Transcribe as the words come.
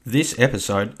This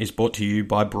episode is brought to you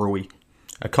by Brewy,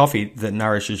 a coffee that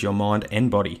nourishes your mind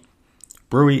and body.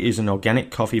 Brewy is an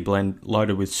organic coffee blend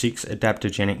loaded with 6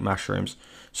 adaptogenic mushrooms,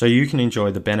 so you can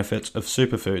enjoy the benefits of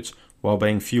superfoods while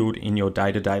being fueled in your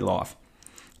day-to-day life.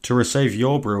 To receive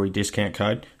your Brewy discount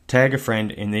code, tag a friend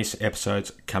in this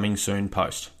episode's coming soon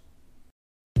post.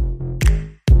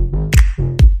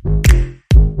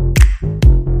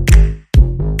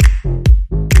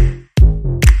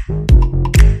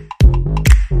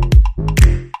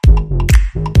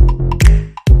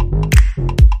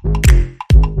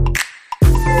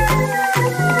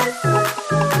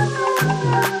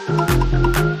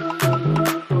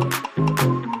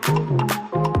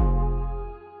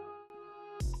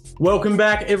 Welcome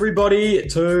back, everybody,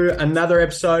 to another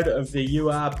episode of the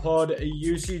UR Pod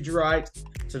Usage Rate.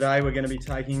 Today, we're going to be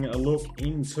taking a look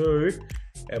into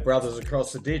our brothers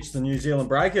across the ditch, the New Zealand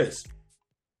Breakers.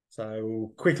 So we'll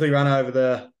quickly run over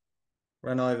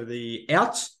the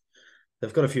outs.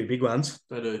 They've got a few big ones.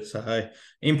 They do. So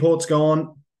import's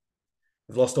gone.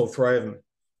 We've lost all 3 of them.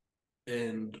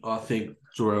 And I think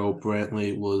Jarrell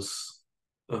Brantley was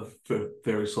a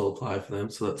very solid player for them.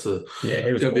 So that's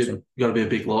he was awesome. Got to be a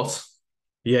big loss.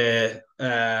 Yeah,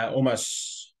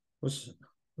 almost was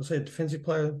he a defensive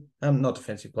player? Not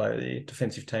defensive player, the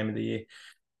defensive team of the year.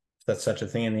 If that's such a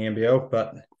thing in the NBL,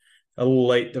 but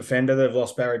elite defender. They've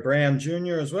lost Barry Brown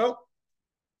Jr. as well.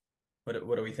 What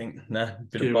do we think?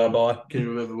 Bit of bye-bye. Can you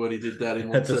remember what he did that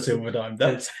in? At the Silver Dome.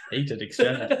 That's heated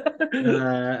exchange.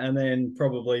 And then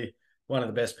probably one of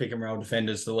the best pick and roll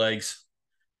defenders the league's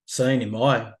seen in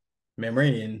my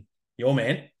memory, in your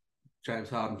man, James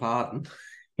Harden-Parton.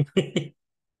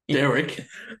 Derek.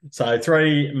 So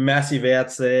 3 massive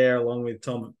outs there, along with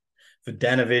Tom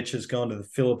Vodanovic has gone to the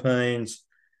Philippines.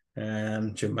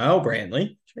 Jamal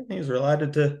Brantley, he's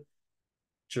related to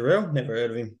Jarrell, never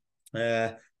heard of him.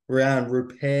 Ryan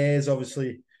Ruper's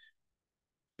obviously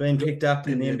been picked up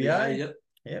in the NBA.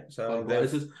 Yep. So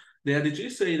now, did you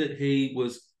see that he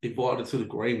was invited to the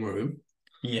green room?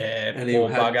 Yeah, and he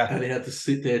had to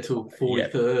sit there till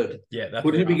 43rd. Yeah,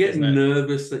 would you be getting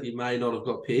nervous that you may not have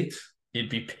got picked? You'd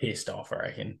be pissed off, I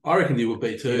reckon. I reckon you would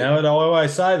be too. You know what I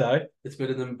always say, though? It's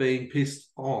better than being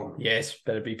pissed on. Yes,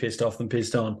 better be pissed off than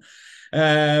pissed on.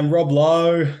 Rob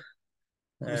Lowe.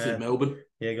 Melbourne.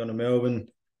 Yeah, gone to Melbourne.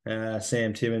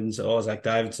 Sam Timmins, Isaac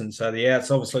Davidson. So the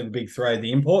outs, obviously the big 3,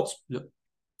 the imports.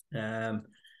 Yep.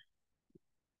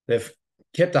 They've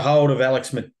kept a hold of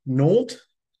Alex McNaught.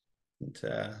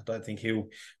 I don't think he'll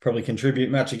probably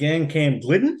contribute much again. Cam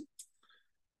Glidden.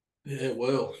 Yeah,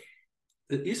 well,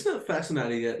 isn't it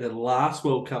fascinating that the last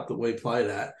World Cup that we played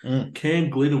at,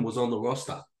 Cam Glidden was on the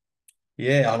roster?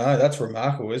 Yeah, I know. That's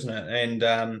remarkable, isn't it?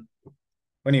 And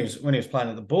when he was playing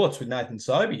at the Bullets with Nathan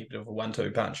Sobey, a bit of a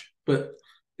 1-2 punch. But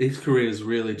his career has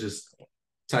really just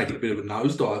taken a bit of a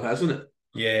nosedive, hasn't it?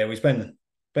 Yeah, he's been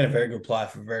a very good player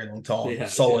for a very long time.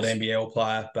 Solid NBL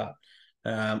player, but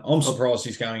I'm surprised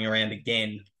he's going around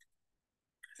again,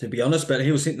 to be honest. But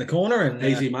he was sitting in the corner and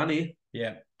easy money.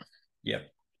 Yeah.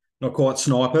 Not quite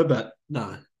sniper, but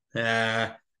no.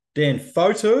 Dan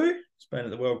Fotu has been at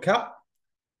the World Cup.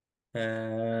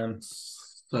 So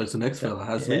it's the next fella,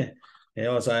 hasn't he?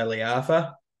 Yeah, Isaiah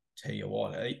Liafa. Tell you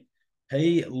what,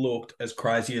 he looked as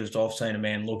crazy as I've seen a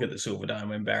man look at the Silver Dome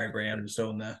when Barry Brown was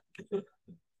doing that.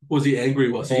 Was he angry,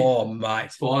 was he? Oh,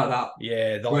 mate. Fired up.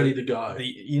 Yeah. Ready to go.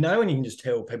 When you can just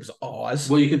tell people's eyes.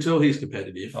 Well, you can tell he's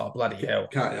competitive. Oh, bloody hell.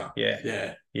 Can't you?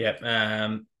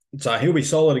 Yeah. So he'll be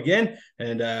solid again.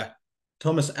 And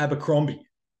Thomas Abercrombie.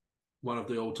 One of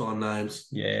the all-time names.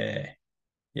 Yeah.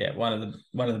 One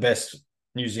of the best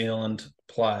New Zealand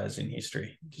players in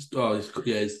history. He's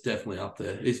definitely up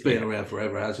there. He's been around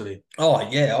forever, hasn't he? Oh,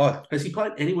 yeah. Has he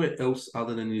played anywhere else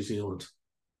other than New Zealand?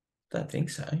 I don't think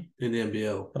so. In the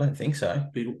NBL? I don't think so.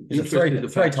 He's a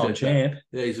three-time champ.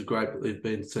 Yeah, he's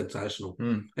been sensational.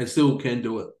 And still can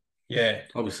do it. Yeah.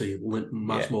 Obviously,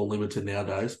 much more limited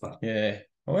nowadays, but... Yeah.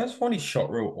 I always find his shot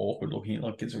real awkward looking.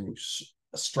 Like it's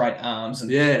a straight arms.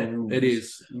 And it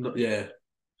is. Yeah.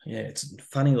 Yeah, it's a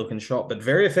funny looking shot, but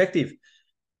very effective,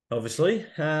 obviously.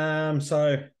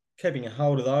 So keeping a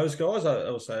hold of those guys.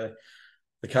 Also,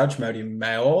 the coach, Modi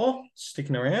Maor,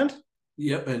 sticking around.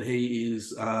 Yep, and he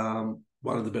is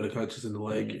one of the better coaches in the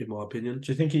league, in my opinion.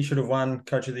 Do you think he should have won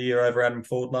Coach of the Year over Adam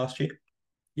Ford last year?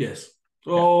 Yes.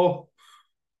 Oh,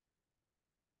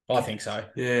 I think so.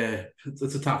 Yeah,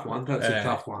 it's a tough one. That's a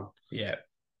tough one. Yeah.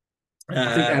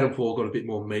 I think Adam Ford got a bit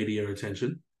more media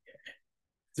attention.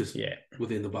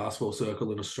 Within the basketball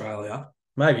circle in Australia.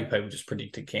 Maybe people just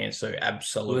predicted Cairns do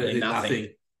absolutely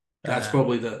nothing. That's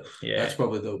probably the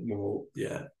more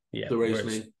the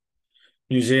reasoning.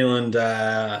 New Zealand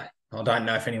I don't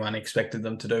know if anyone expected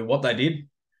them to do what they did.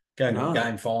 Going to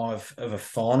game 5 of a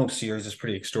final series is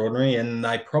pretty extraordinary, and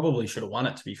they probably should have won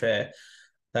it, to be fair.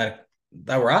 They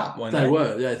were up, weren't they? They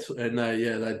were, yeah, and they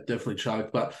definitely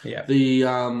choked. But yeah, the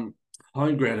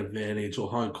home ground advantage or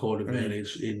home court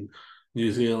advantage in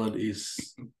New Zealand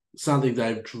is something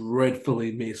they've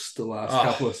dreadfully missed the last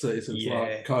couple of seasons,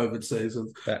 like COVID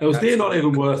seasons. It was near not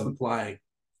even worse than playing.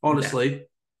 Honestly,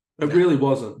 it really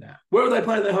wasn't. No. Where were they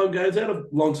playing their home games? Out of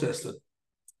Launceston.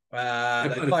 They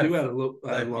played a few out of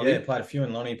Lonnie. Played a few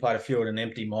in Lonnie, played a few at an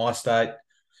empty MyState.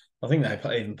 I think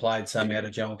they even played some out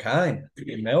of John Cain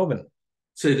in Melbourne.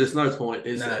 See, there's no point,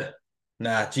 is there?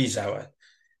 Nah, geez, they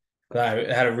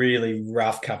had a really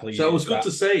rough couple of years. So it was good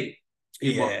to see.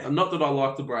 Yeah. Not that I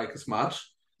like the Breakers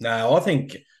much. No, I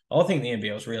think the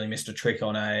NBL's really missed a trick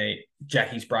on a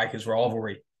Jackie's Breakers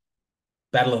rivalry.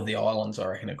 Battle of the Islands, I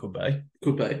reckon it could be.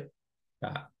 Could be.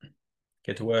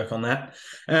 Get to work on that.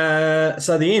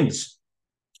 So the Inns,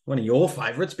 one of your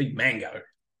favourites, Big Mango.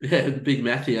 Yeah, the Big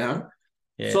Matty,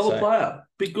 solid player.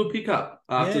 Big good pickup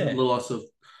after the loss of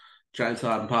James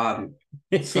Harden-Pardon.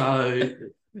 So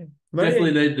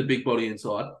definitely needed a big body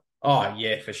inside. Oh,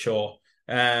 yeah, for sure.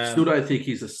 Still don't think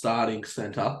he's a starting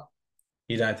centre.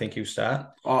 You don't think he'll start?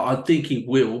 I think he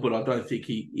will, but I don't think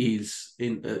he is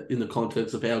in the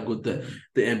context of how good the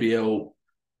NBL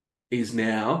is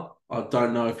now. I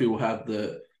don't know if he will have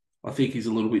I think he's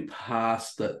a little bit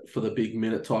past that for the big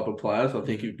minute type of players. I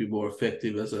think he'd be more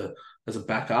effective as a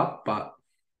backup, but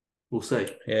we'll see.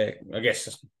 Yeah, I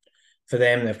guess for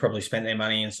them, they've probably spent their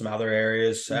money in some other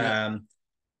areas. Yeah.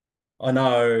 I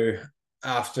know he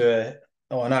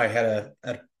had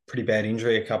a pretty bad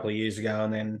injury a couple of years ago,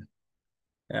 and then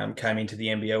came into the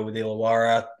NBL with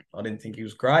Illawarra. I didn't think he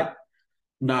was great.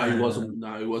 No, he wasn't.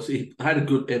 No, he was. He had a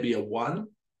good NBL 1,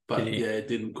 but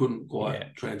couldn't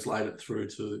quite translate it through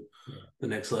to the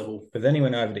next level. But then he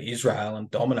went over to Israel and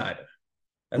dominated,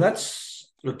 and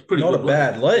that's pretty not good a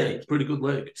bad league. Yeah, it's a pretty good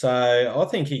league. So I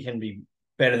think he can be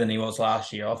better than he was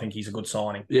last year. I think he's a good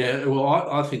signing. Yeah, well,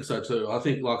 I think so too. I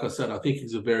think, like I said, I think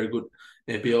he's a very good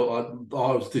NBL.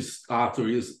 I was just after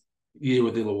his year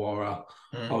with Illawarra,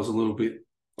 I was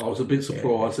a bit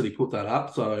surprised that he put that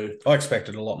up. So I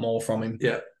expected a lot more from him.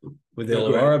 Yeah, with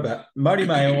Illawarra, but Modi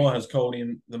Mayor has called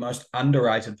him the most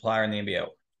underrated player in the NBL.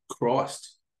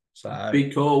 Christ, so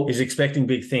big call. He's expecting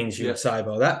big things. You would say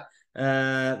by that.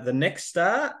 The next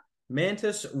star,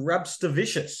 Mantis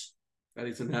Rubstavicius. That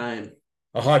is a name.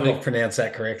 I hope I've pronounced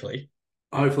that correctly.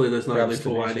 Hopefully, there's no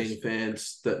Lithuanian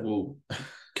fans that will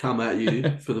come at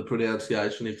you for the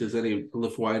pronunciation. If there's any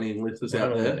Lithuanian listeners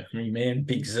out there, man,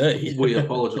 Big Z, we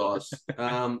apologise.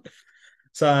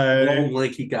 So long,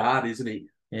 lanky guard, isn't he?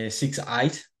 Yeah,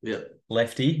 6'8". Yeah,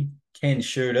 lefty, can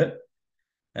shoot it.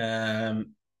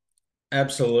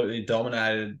 Absolutely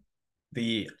dominated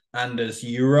the unders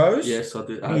Euros. Yes, I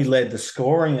did. He led the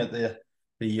scoring at the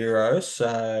Euros.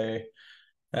 So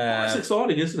it's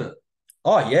exciting, isn't it?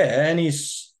 Oh yeah, and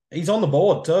he's on the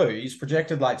board too. He's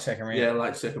projected late second round. Yeah,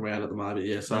 late second round at the moment.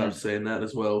 Yes, I've seen that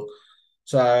as well.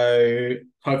 So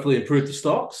hopefully improve the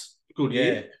stocks. Good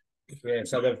year. Yeah.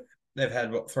 So they've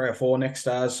had 3 or 4 next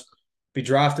stars be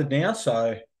drafted now.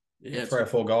 So 3 or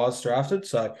 4 guys drafted.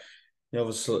 So they've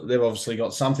obviously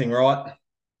got something right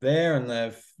there, and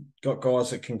they've got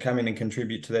guys that can come in and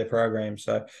contribute to their program.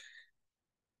 So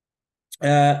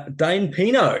Dane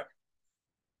Pino.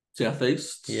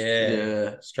 Southeast.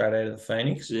 Yeah. Straight out of the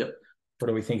Phoenix. Yep. What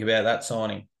do we think about that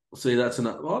signing? See, that's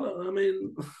again,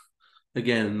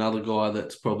 another guy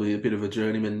that's probably a bit of a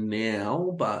journeyman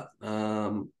now, but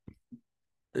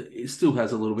he still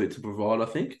has a little bit to provide, I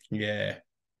think. Yeah.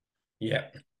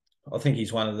 I think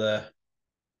he's one of the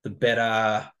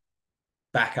better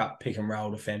backup pick and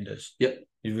roll defenders. Yep.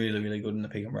 He's really, really good in the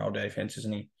pick and roll defense,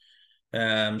 isn't he?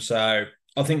 So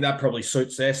I think that probably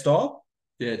suits their style.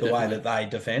 Yeah, the way that they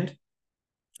defend.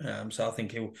 So I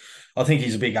think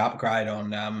he's a big upgrade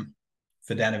on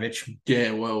Ferdanovic.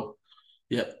 Yeah, well,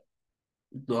 yep.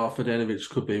 Ferdanovic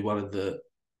could be one of the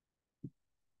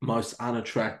most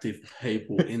unattractive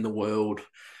people in the world.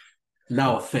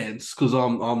 No offense, because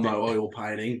I'm no oil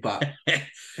painting, but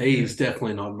he is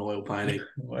definitely not an oil painting.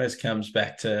 Always comes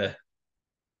back to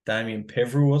Damien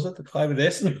Peveril, was it, that played with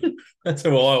Essendon? That's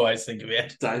who I always think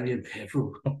about. Damien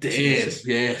Peveril. Yes.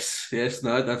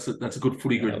 No, that's a good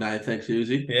footy grid name. Thanks,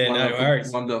 Uzi. Yeah, no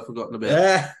worries. One I've forgotten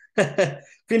about.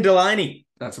 Finn Delaney.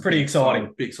 That's pretty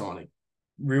exciting. Big signing.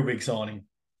 Real big signing.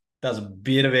 Does a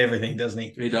bit of everything, doesn't he?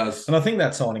 He does. And I think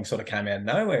that signing sort of came out of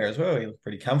nowhere as well. He looked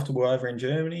pretty comfortable over in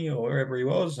Germany or wherever he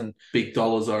was. And big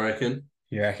dollars, I reckon.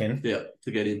 You reckon? Yeah,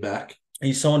 to get him back.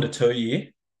 He signed a 2-year.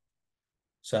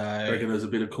 So I reckon there's a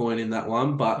bit of coin in that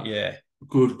one, but yeah,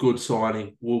 good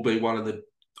signing. Will be one of the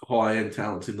high end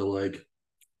talents in the league.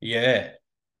 yeah.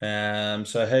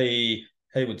 So he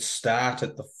would start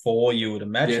at the 4, you would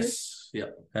imagine. Yes,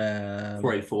 yep. Um,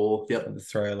 3-4, yep, the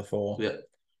 3 or the 4. yep.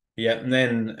 Yeah, and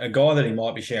then a guy that he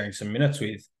might be sharing some minutes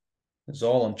with,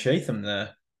 Zylan Cheatham, the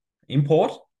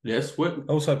import, Yes,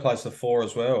 also plays the 4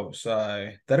 as well. So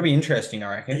that'll be interesting,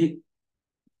 I reckon. he,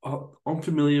 I'm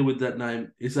familiar with that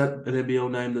name. Is that an NBL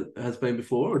name that has been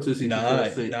before, or is this his No,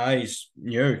 first thing? no, he's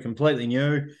new, completely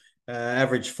new.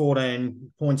 Averaged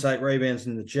 14.8 rebounds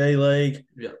in the G League.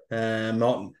 Yeah.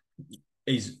 Not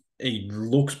he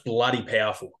looks bloody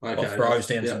powerful. Okay. Or throws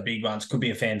down Yeah. some big ones. Could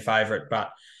be a fan favourite,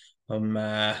 but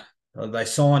they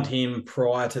signed him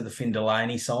prior to the Finn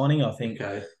Delaney signing.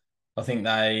 Okay. I think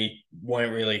they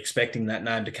weren't really expecting that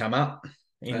name to come up.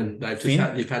 And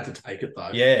you've had to take it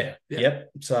though. Yeah. Yep.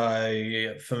 So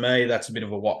yeah, for me, that's a bit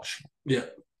of a watch. Yeah.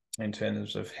 In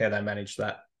terms of how they manage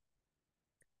that.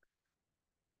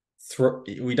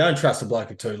 We don't trust a bloke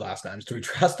with 2 last names. Do we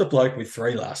trust a bloke with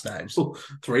 3 last names?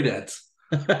 3 dads.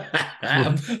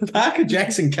 Parker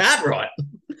Jackson Cartwright.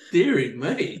 Deary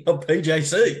me. Of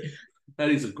PJC. That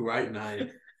is a great name.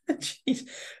 Jeez.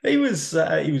 He was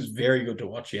very good to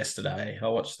watch yesterday. I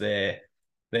watched their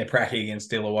pracky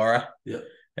against Illawarra. Yep.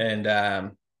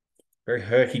 And very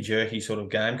herky-jerky sort of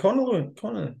game. Kind of a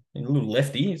little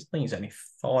lefty. I think he's only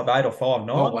 5'8" or 5'9".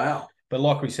 Oh, wow. But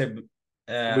like we said,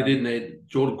 we didn't need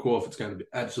Jordan Crawford's going to be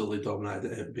absolutely dominate the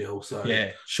NBL. So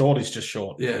yeah, short is just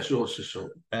short. Yeah, short's just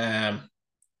short.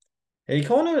 He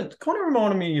kind of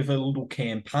reminded me of a little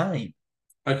campaign.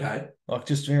 Okay. Like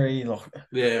just very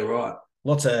yeah, right.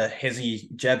 Lots of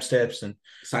hezzy jab steps and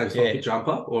same like a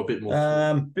jumper or a bit more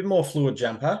fluid? Bit more fluid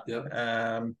jumper. Yep.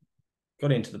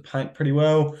 Got into the paint pretty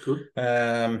well. Good.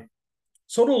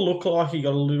 Sort of looked like he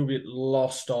got a little bit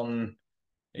lost on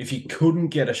if he couldn't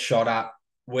get a shot up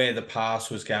where the pass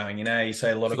was going. You know, you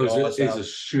say a lot of guys. He's a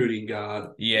shooting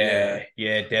guard. Yeah,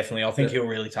 definitely. I think he'll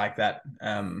really take that.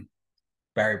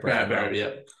 Barry Brown. Barry,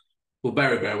 yeah. Well,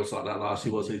 Barry Brown was like that last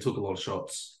year, wasn't he? He took a lot of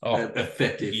shots. Oh,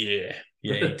 effective. Yeah,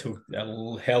 he took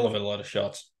a hell of a lot of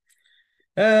shots.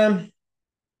 That's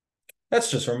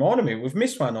just reminded me, we've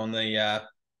missed one on the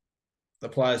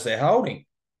players they're holding.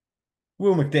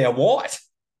 Will McDowell White.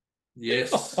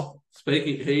 Yes.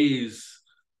 Speaking,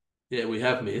 we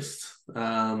have missed.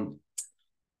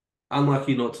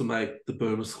 Unlucky not to make the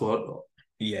Boomer squad.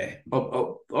 Yeah.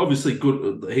 Obviously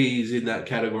good. He's in that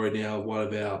category now, one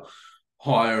of our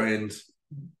higher end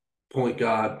point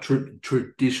guard,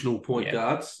 traditional point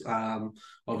guards.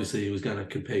 Obviously, he was going to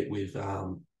compete with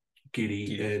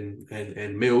Giddy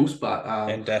and Mills, but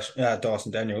and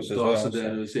Dyson Daniels as well. Dyson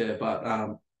Daniels, yeah,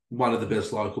 but one of the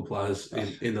best local players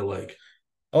in the league.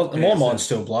 My mind's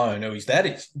still blown who his dad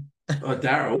is.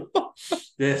 Daryl.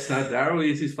 Yes, no, Daryl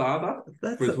is his father.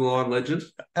 Brisbane Lion legend.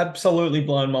 Absolutely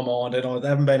blown my mind, and I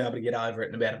haven't been able to get over it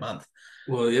in about a month.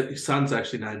 Well, yep, his son's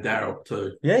actually named Daryl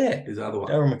too. Yeah. His other one.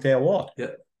 Darryl McDowell White.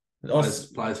 Yep.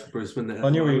 Plays for Brisbane now. I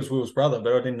knew he was Will's brother,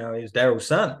 but I didn't know he was Daryl's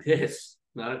son. Yes.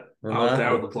 No.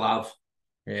 Daryl the glove.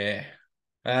 Yeah.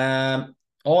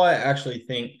 I actually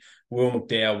think Will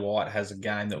McDowell White has a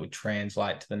game that would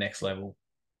translate to the next level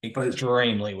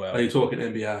extremely well. Are you talking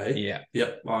NBA? Yeah.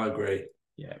 Yep, I agree.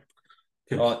 Yeah.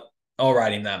 I'll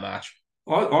rate him that much.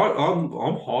 I'm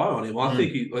high on him. I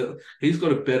think he's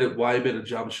got a way better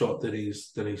jump shot than his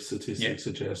statistics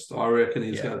suggest. I reckon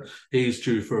he's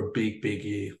due for a big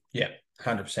year. Yeah,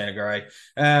 100% agree.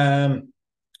 I'm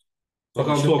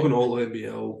talking all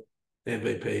NBL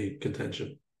MVP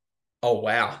contention. Oh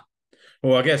wow.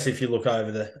 Well, I guess if you look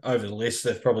over the list,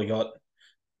 they've probably got.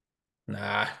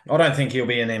 Nah, I don't think he'll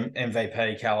be an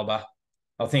MVP caliber.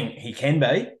 I think he can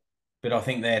be, but I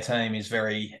think their team is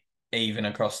very even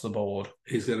across the board.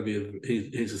 He's going to be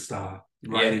he's a star.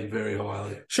 Rated very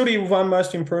highly. Should he have won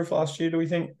Most Improved last year, do we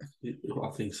think? I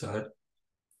think so.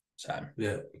 So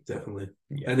yeah, definitely.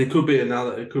 Yeah. And it could be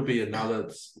another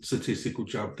statistical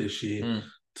jump this year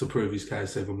to prove his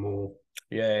case even more.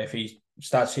 Yeah, if he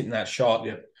starts hitting that shot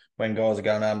when guys are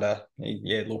going under,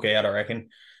 look out, I reckon.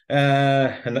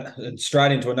 And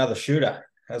straight into another shooter.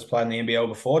 Has played in the NBL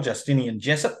before, Justinian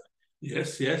Jessup.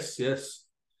 Yes.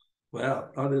 Wow,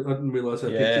 I didn't realise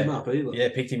they picked him up either. Yeah,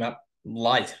 picked him up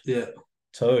late. Yeah.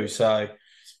 Too. So,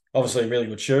 obviously a really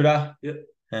good shooter. Yep.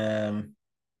 Spent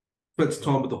some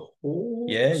time with the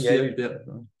Hawks. Yeah.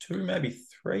 2, maybe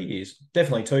 3 years.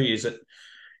 Definitely 2 years at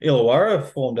Illawarra.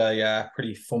 Formed a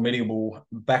pretty formidable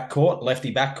backcourt,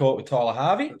 lefty backcourt with Tyler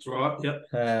Harvey. That's right,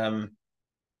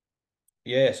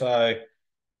 yep. So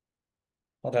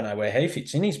I don't know where he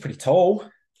fits in. He's pretty tall,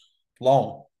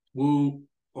 long. Well,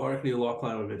 I reckon he'll like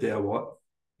playing with Adele White.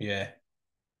 Yeah.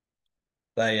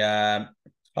 They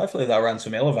hopefully they'll run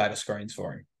some elevator screens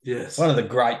for him. Yes. One of the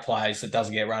great plays that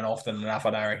doesn't get run often enough,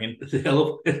 I don't reckon. The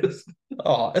elevators.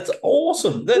 Oh, it's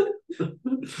awesome.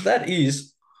 That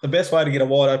is the best way to get a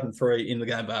wide open three in the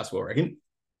game of basketball, I reckon.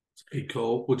 Big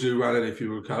call. Would you run it if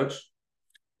you were a coach?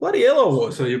 Bloody hell, I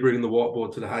would. So you're bringing the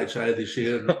whiteboard to the HA this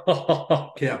year and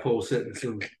Cow Paul setting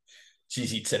some. Jeez,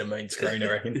 he'd set a mean screen,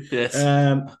 I reckon. Yes.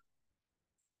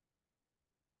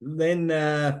 Then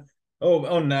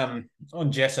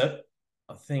on Jessup,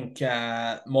 I think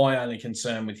my only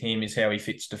concern with him is how he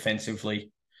fits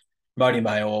defensively. Modi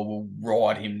Mayor will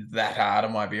ride him that hard. I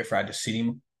might be afraid to sit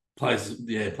him. Plays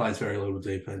very little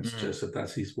defense. Just that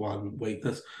that's his one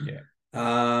weakness. Yeah.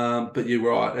 But you're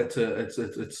right.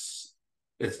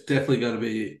 It's definitely going to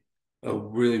be a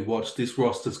really watch. This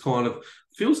roster's kind of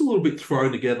feels a little bit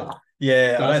thrown together.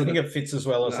 Yeah, I don't think it fits as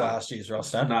well as last year's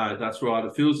roster. No, that's right.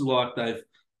 It feels like they've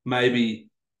maybe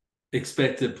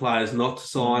expected players not to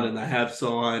sign and they have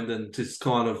signed, and just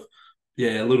kind of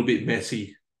a little bit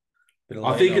messy.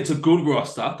 I think it's a good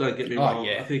roster. Don't get me wrong.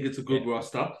 Yeah. I think it's a good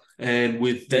roster, and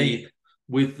with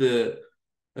the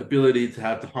ability to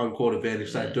have the home court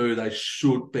advantage they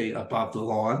should be above the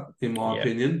line, in my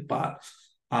opinion. But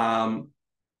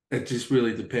it just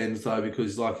really depends, though,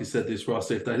 because like you said, this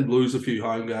roster, if they lose a few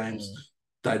home games,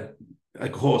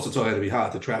 of course, it's not going to be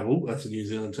hard to travel. That's a New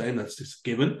Zealand team. That's just a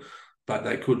given. But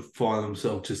they could find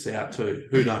themselves just out too.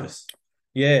 Who knows?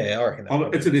 Yeah, I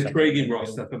reckon. It's an intriguing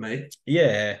roster for me.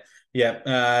 Yeah.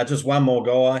 Just one more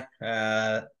guy,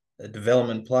 a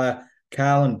development player,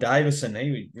 Carlin Davison.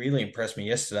 He really impressed me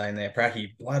yesterday in their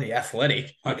pracky. Bloody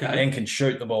athletic. Okay. And can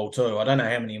shoot the ball too. I don't know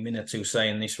how many minutes he'll see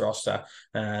in this roster.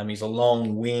 He's a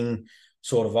long wing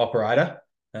sort of operator.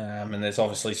 And there's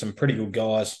obviously some pretty good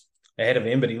guys ahead of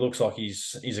him, but he looks like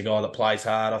he's a guy that plays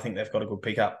hard. I think they've got a good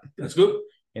pickup. That's good.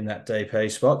 In that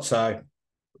DP spot. So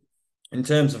in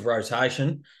terms of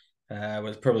rotation,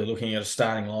 we're probably looking at a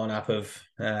starting lineup of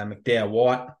McDowell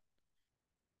White,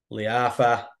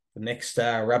 Liafa, the next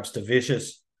star, Rubs to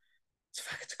Vicious.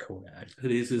 It's a cool name.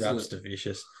 It is, isn't Rubs to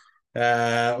Vicious.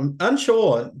 I'm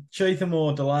unsure, Cheatham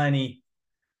or Delaney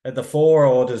at the 4,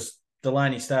 or does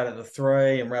Delaney start at the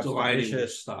 3 and Rubs to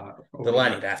Vicious?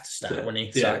 Delaney'd have to start,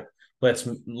 wouldn't he? Yeah.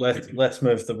 So let's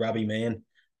move the rubby man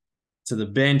to the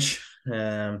bench.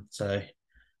 So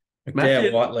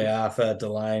McDowell, Whiteley, Arthur,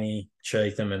 Delaney,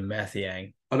 Cheatham, and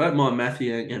Mathiang. I don't mind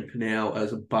Mathiang and Pennell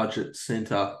as a budget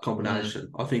centre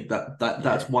combination. I think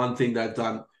that's one thing they've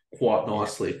done quite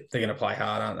nicely. They're going to play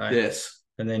hard, aren't they? Yes.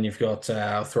 And then you've got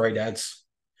 3 dads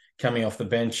coming off the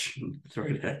bench.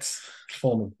 3 dads.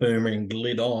 Former Boomer and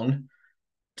Glidon,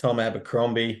 Tom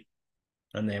Abercrombie,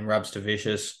 and then Rubs to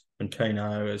Vicious and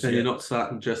Tino. And you're not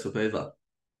starting Jessup either?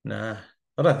 Nah.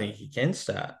 I don't think he can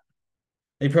start.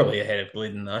 He's probably ahead of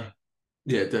Glidden, though.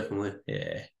 Yeah, definitely.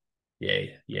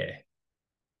 Yeah.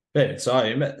 But so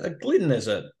Glidden as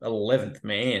an 11th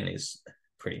man is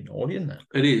pretty naughty, isn't it?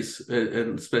 It is,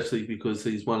 and especially because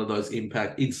he's one of those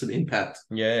instant impact.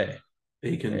 Yeah.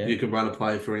 You can run a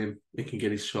play for him. He can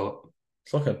get his shot.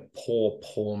 It's like a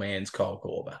poor man's Kyle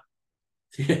Korver.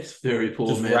 Yes, very poor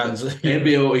just man. Runs.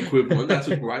 NBL equivalent. That's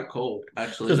a great call,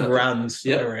 actually. Just runs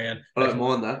around. I don't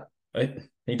mind that.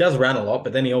 He does run a lot,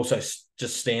 but then he also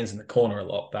just stands in the corner a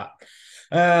lot. But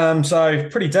so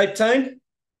pretty deep team.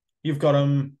 You've got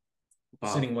him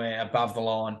sitting where above the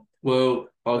line. Well,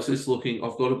 I was just looking.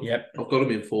 I've got him. Yep. I've got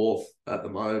him in 4th at the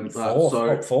moment.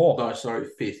 Fourth. 4. No, sorry,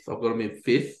 5th. I've got him in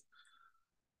 5th.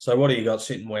 So what do you got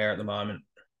sitting where at the moment?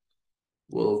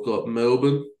 Well, I've got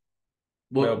Melbourne.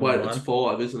 Melbourne it's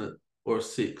 5, isn't it? Or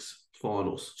 6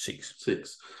 finals?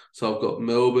 6. So I've got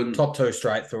Melbourne. Top 2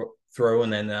 straight through,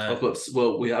 and then I've got.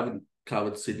 Well, we haven't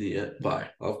covered Sydney yet,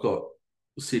 but I've got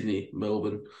Sydney,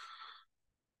 Melbourne.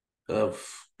 I've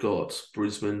got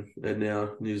Brisbane, and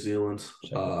now New Zealand.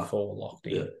 So 4 locked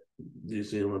in. Yeah, New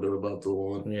Zealand are above the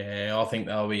line. Yeah, I think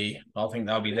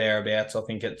they'll be thereabouts. I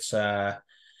think it's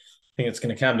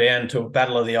going to come down to a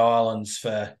battle of the islands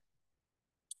for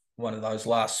one of those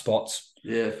last spots.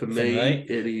 Yeah, for me,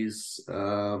 it is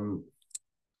a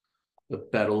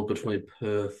battle between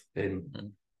Perth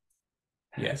and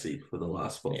Hazzy for the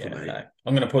last spot for me. Okay.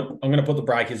 I'm going to put the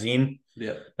Breakers in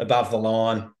above the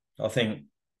line. I think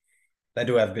they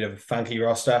do have a bit of a funky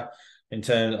roster in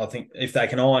terms. I think if they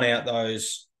can iron out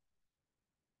those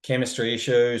chemistry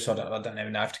issues, I don't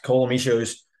even know if to call them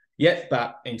issues yet,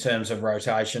 but in terms of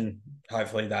rotation,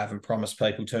 hopefully they haven't promised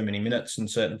people too many minutes in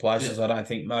certain places. I don't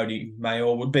think Modi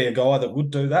Mayor would be a guy that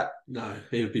would do that. No,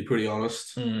 he would be pretty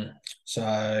honest.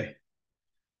 So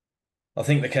I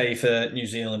think the key for New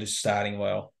Zealand is starting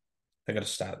well. They've got to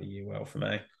start the year well for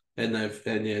me. And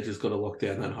just got to lock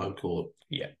down that home court.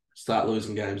 Yeah. Start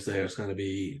losing games there. It's going to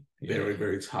be very,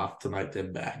 very tough to make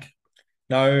them back.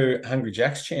 No Hungry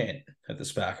Jacks chant at the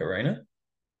Spark Arena.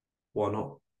 Why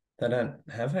not? They don't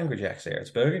have Hungry Jacks there. It's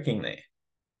Burger King there.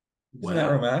 Isn't Wow.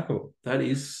 that remarkable? That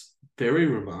is very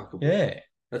remarkable. Yeah.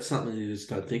 That's something you just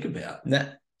don't think about. Nah.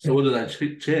 So what do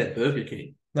they chant? Burger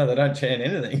King? No, they don't chant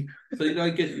anything. So you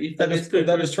don't get... They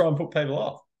just try and put people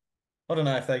off. I don't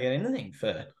know if they get anything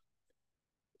for...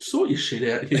 Sort your shit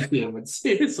out here, man.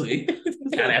 Seriously.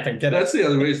 Can't happen, can it? That's the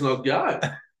only reason I'd go.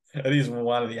 It is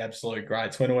one of the absolute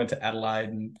greats. When I went to Adelaide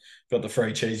and got the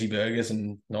free cheesy burgers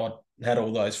and I had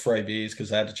all those free beers because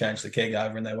they had to change the keg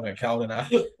over and they weren't cold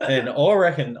enough. And I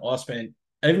reckon I spent,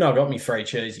 even though I got me free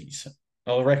cheesies,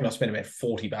 I reckon I spent about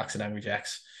 $40 at Hungry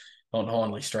Jack's on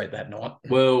Hindley Street that night.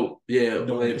 Well, yeah,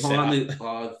 Hindley,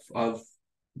 I've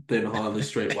been Hindley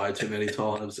Street way too many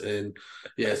times, and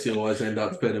yes, you always end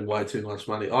up spending way too much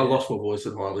money. I lost my voice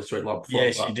in Hindley Street, like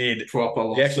yes, you did. Proper.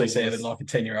 You actually sounded like a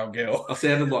 10-year-old girl. I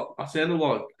sounded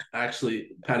like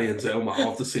actually Patty and Zelma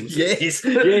of The Simpsons.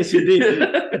 yes, you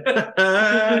did.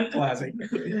 Classic.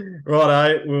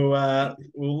 Righto,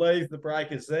 we'll leave the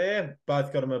breakers there.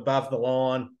 Both got them above the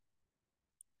line.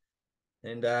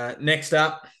 And next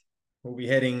up, we'll be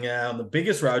heading on the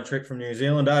biggest road trip from New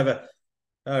Zealand over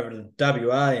to the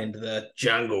WA into the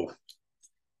jungle. See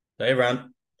you,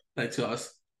 everyone. Thanks,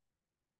 guys.